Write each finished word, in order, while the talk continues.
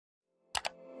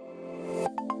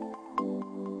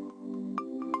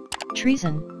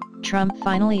Treason, Trump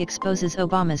finally exposes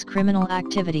Obama's criminal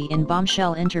activity in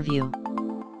Bombshell interview.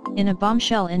 In a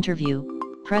Bombshell interview,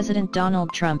 President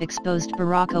Donald Trump exposed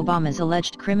Barack Obama's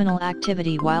alleged criminal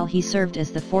activity while he served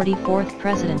as the 44th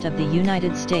President of the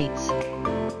United States.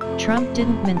 Trump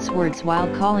didn't mince words while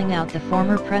calling out the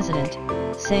former president,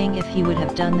 saying if he would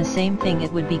have done the same thing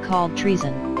it would be called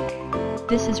treason.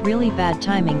 This is really bad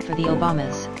timing for the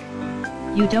Obamas.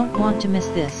 You don't want to miss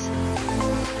this.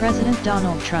 President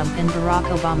Donald Trump and Barack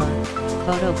Obama,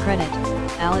 photo credit,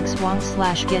 Alex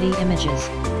Wong/Getty Images,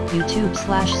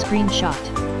 YouTube/screenshot.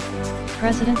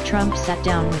 President Trump sat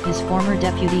down with his former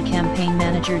deputy campaign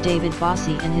manager David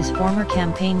Bossie and his former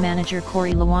campaign manager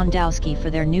Corey Lewandowski for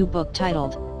their new book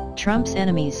titled, Trump's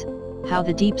Enemies, How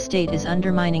the Deep State is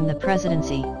Undermining the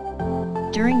Presidency.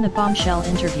 During the Bombshell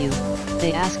interview,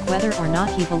 they asked whether or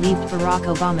not he believed Barack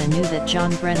Obama knew that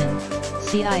John Brennan,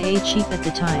 CIA chief at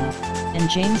the time, and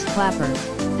James Clapper,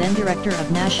 then Director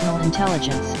of National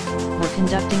Intelligence, were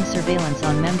conducting surveillance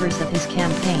on members of his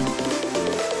campaign.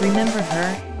 Remember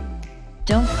her?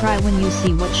 Don't cry when you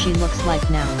see what she looks like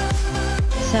now.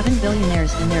 7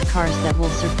 billionaires in their cars that will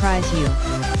surprise you.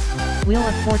 Wheel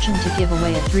of Fortune to give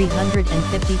away a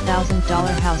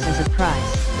 $350,000 house as a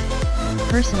prize.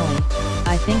 Personally,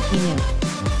 I think he knew.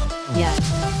 Yeah.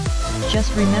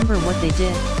 Just remember what they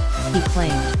did, he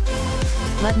claimed.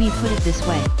 Let me put it this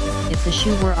way, if the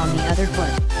shoe were on the other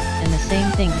foot, and the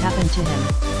same thing happened to him,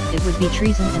 it would be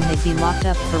treason and they'd be locked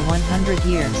up for 100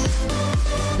 years.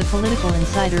 The Political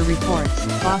Insider reports,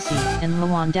 Bossie and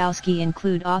Lewandowski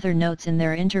include author notes in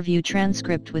their interview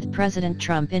transcript with President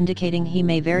Trump indicating he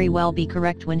may very well be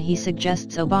correct when he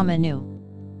suggests Obama knew.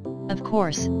 Of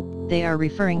course, they are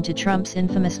referring to Trump's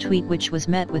infamous tweet which was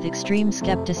met with extreme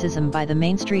skepticism by the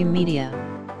mainstream media.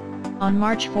 On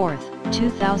March 4,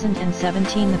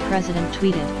 2017 the president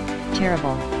tweeted,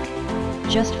 "Terrible.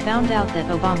 Just found out that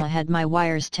Obama had my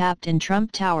wires tapped in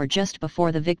Trump Tower just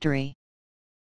before the victory."